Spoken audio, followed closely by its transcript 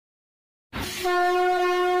You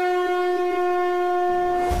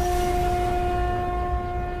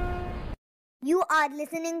are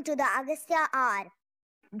listening to the Agastya R.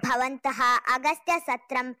 Bhavantaha Agastya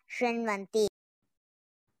Satram Shrinvanti.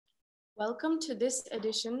 Welcome to this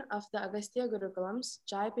edition of the Agastya Gurukulam's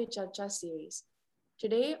Chai Pe Charcha series.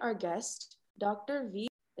 Today, our guest, Dr. V.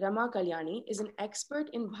 Rama Kalyani, is an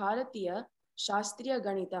expert in Bharatiya Shastriya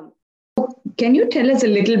Ganitam. Can you tell us a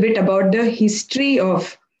little bit about the history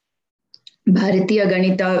of Bharatiya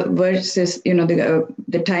Ganita versus,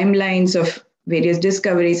 the timelines of various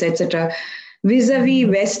discoveries, etc., vis-a-vis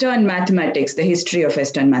Western mathematics, the history of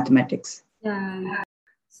Western mathematics?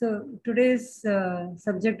 So today's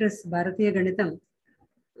subject is Bharatiya Ganitam.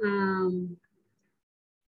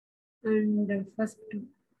 And first,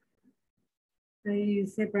 I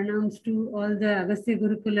say pranams to all the Agastya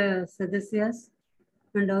Gurukula Sadasyas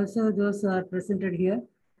and also those who are presented here.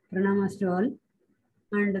 Pranamas to all.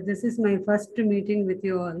 And this is my first meeting with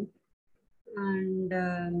you all. And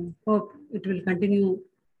hope it will continue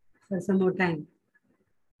for some more time.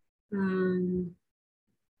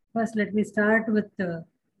 First, let me start with, there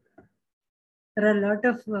are a lot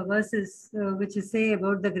of verses which say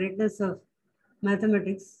about the greatness of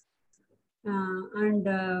mathematics.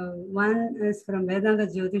 One is from Vedanga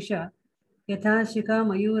Jyotisha, Yatha Shika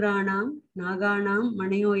Mayuranam Naganam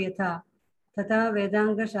Manayo Yatha Tata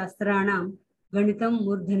Vedanga Shastranam Ganitam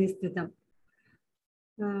Murdhanistitam.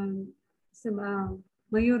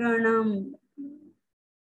 Mayuranam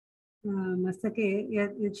Mastake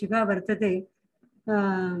Shika Vartate.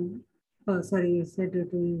 Oh, sorry, you said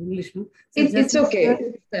it in English. No? So it's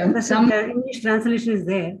okay. Some English translation is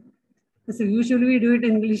there. So usually we do it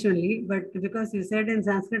in English only, but because you said in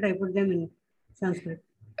Sanskrit, I put them in Sanskrit.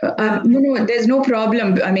 No, there's no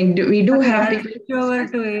problem. I mean, we do have people. I'll switch over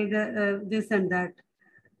to this and that.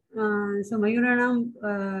 So Mayuranam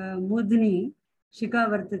Mudhni Shika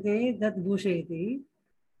Vartate Dat Bhushayati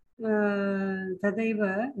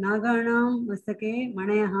Tataiva Naganam Mastake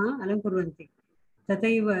Manayaha Alamkurvanti.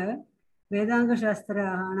 Tataiva Vedanga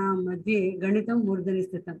Shastranam Madhye Ganitam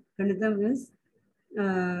Murdhanistitam. Ganitam is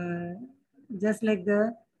just like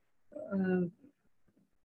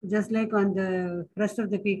on the crest of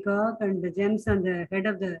the peacock and the gems on the head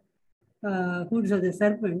of the hoods of the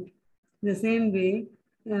serpent, the same way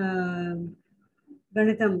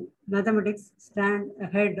Ganitam, mathematics, stand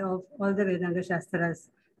ahead of all the Vedanga Shastras.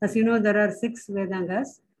 As you know, there are 6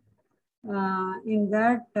 Vedangas. In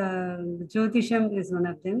that, Jyotisham is one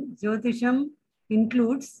of them. Jyotisham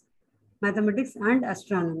includes mathematics and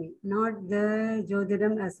astronomy, not the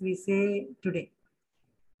Jyotiram as we say today.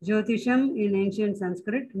 Jyotisham in ancient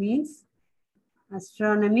Sanskrit means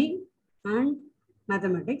astronomy and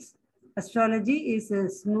mathematics. Astrology is a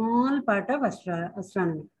small part of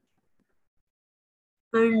astronomy.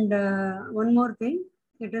 And one more thing,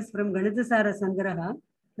 it is from Ganitasara Sangraha,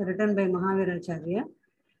 written by Mahaviracharya.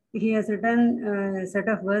 He has written a set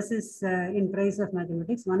of verses in praise of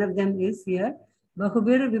mathematics. One of them is here,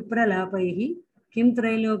 Bahubir Vipralapaihi Kim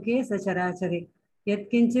Trailoke Sacharachare Yat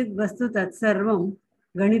Kinchit Vastu Tatsarvam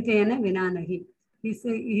Ganitena Vinanahi. He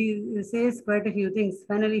says quite a few things.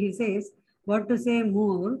 Finally, he says what to say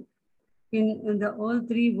more in the all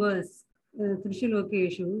 3 words,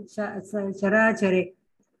 Trishilokeshu, Charachare.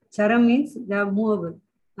 Charam means they are movable.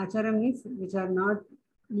 Acharam means which are not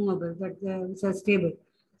movable, but which are stable.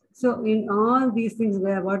 So in all these things,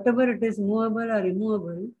 where whatever it is movable or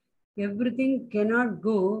immovable, everything cannot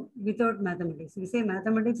go without mathematics. We say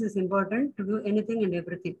mathematics is important to do anything and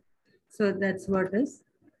everything. So that's what is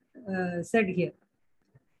said here.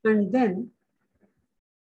 And then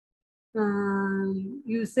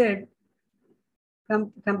you said,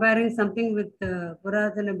 comparing something with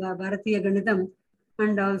Puratana Bharatiya Ganitam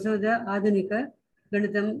and also the Adhanika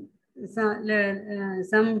Ganitam,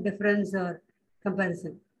 some difference or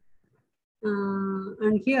comparison.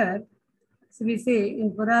 And here, so we say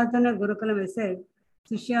in Puratana Gurukulam, we said,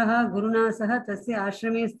 Sushyaha Guruna Saha Tasya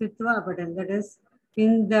Ashrame Stitva Apatan. That is,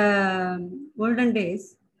 in the olden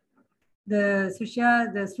days, the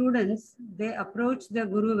students, they approach the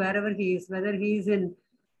Guru wherever he is, whether he is in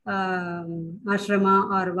ashrama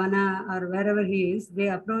or vana or wherever he is, they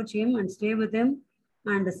approach him and stay with him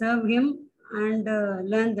and serve him and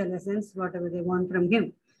learn the lessons, whatever they want from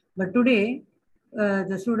him. But today,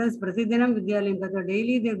 the students, Pratidinam Vidyalayam Katha,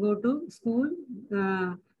 daily they go to school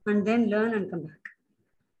and then learn and come back.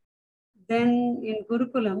 Then in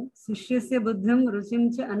Gurukulam, Sishyasya Buddham Ruchim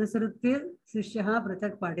Cha Anusarutya Sishyaha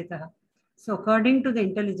Pratak Paditaha. So according to the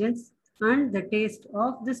intelligence and the taste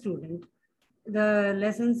of the student, the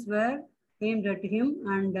lessons were aimed at him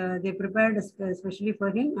and they prepared especially for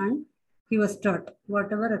him, and he was taught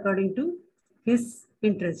whatever according to his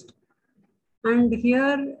interest. And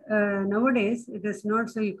here nowadays it is not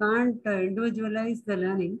so, you can't individualize the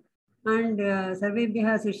learning. And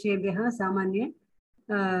sarvebhyaha sishyebhyaha samanya,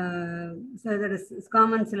 so that is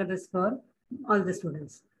common syllabus for all the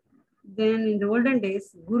students. Then in the olden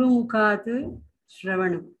days, Guru Mukhat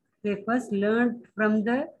Shravanam, they first learned from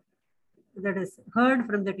the, that is heard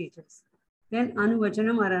from the teachers. Then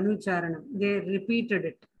Anuvachanam or Anucharanam, they repeated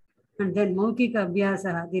it. And then Maukika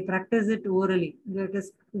Abhyasaha, they practice it orally. That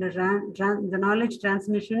is, the knowledge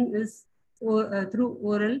transmission is through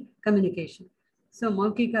oral communication. So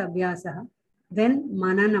Maukika Abhyasaha. Then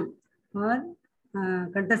Mananam or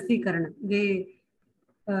Kantasthikaranam, they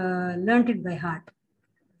learnt it by heart.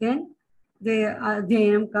 Then the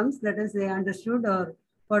Adhyayam comes, that is, they understood or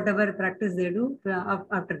whatever practice they do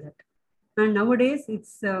after that. And nowadays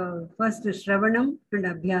it's first Shravanam and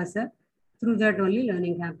Abhyasa. Through that only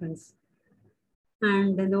learning happens.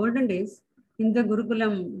 And in the olden days, in the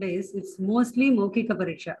Gurukulam days, it's mostly Maukika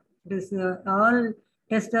Pariksha. It is all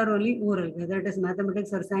tests are only oral, whether it is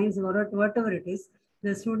mathematics or science or whatever it is.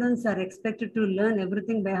 The students are expected to learn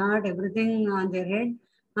everything by heart, everything on their head,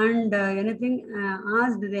 and anything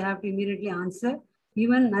asked, they have to immediately answer.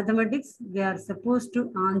 Even mathematics, they are supposed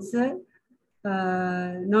to answer,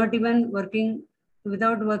 not even working,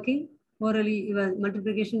 without working, orally, even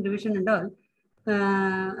multiplication, division and all.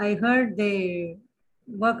 I heard they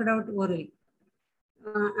worked out orally.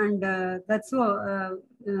 And that's why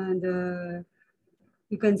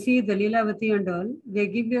you can see the Leelavati and all, they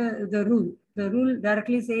give you the rule. The rule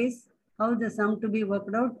directly says how the sum to be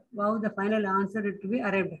worked out, how the final answer it to be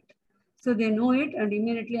arrived at. So they know it and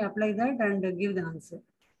immediately apply that and give the answer.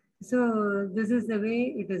 So this is the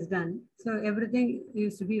way it is done. So everything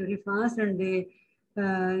used to be very fast, and they,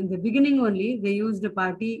 in the beginning only, they used a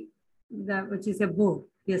party, which is a board,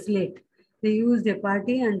 a slate. They used a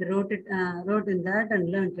party and wrote in that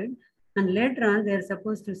and learned it. And later on, they are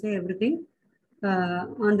supposed to say everything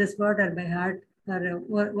on the spot or by heart or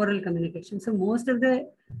oral communication. So most of the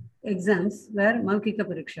exams were Maukika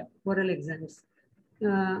Pariksha, oral exams.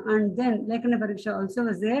 And then Lekana Pariksha also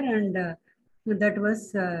was there, and that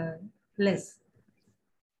was less.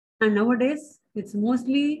 And nowadays, it's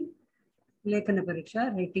mostly Lekana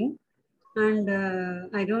Pariksha, writing. And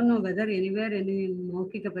I don't know whether anywhere any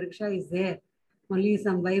Maukika Pariksha is there. Only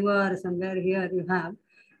some Viva or somewhere here you have.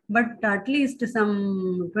 But at least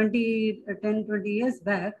some 10, 20 years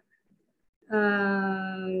back,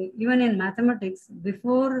 even in mathematics,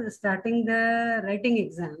 before starting the writing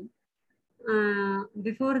exam,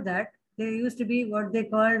 before that, there used to be what they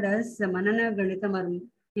called as Manana Ganitham.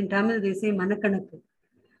 In Tamil, they say Manakanaku.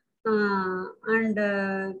 And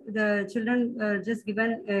the children just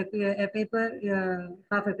given a paper,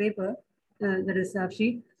 half a paper, that is half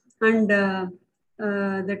sheet, and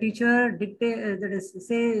the teacher dictate, that is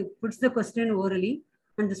say, puts the question orally,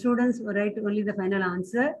 and the students write only the final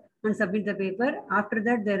answer and submit the paper. After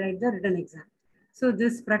that, they write the written exam. So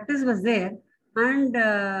this practice was there, and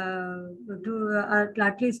at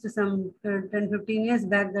least some 10-15 years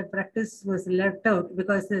back, that practice was left out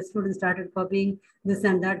because the students started copying this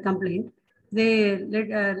and that complaint. They let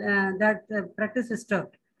that practice was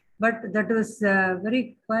stopped. But that was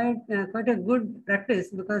quite a good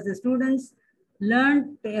practice, because the students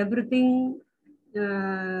learned everything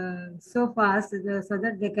so fast so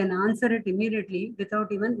that they can answer it immediately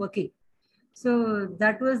without even working. So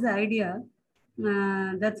that was the idea.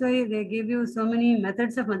 That's why they give you so many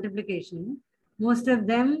methods of multiplication, most of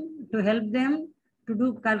them to help them to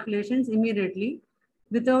do calculations immediately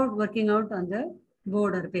without working out on the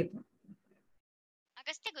board or paper.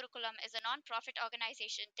 Agastya Gurukulam is a non-profit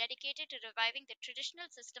organization dedicated to reviving the traditional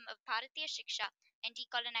system of Bharatiya Shiksha and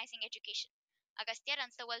decolonizing education. Agastya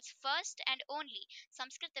runs the world's first and only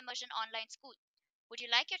Sanskrit immersion online school. Would you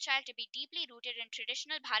like your child to be deeply rooted in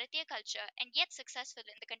traditional Bharatiya culture and yet successful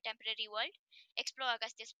in the contemporary world? Explore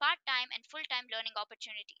Agastya's part-time and full-time learning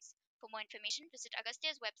opportunities. For more information, visit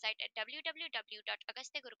Agastya's website at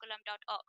www.agastyagurukulam.org.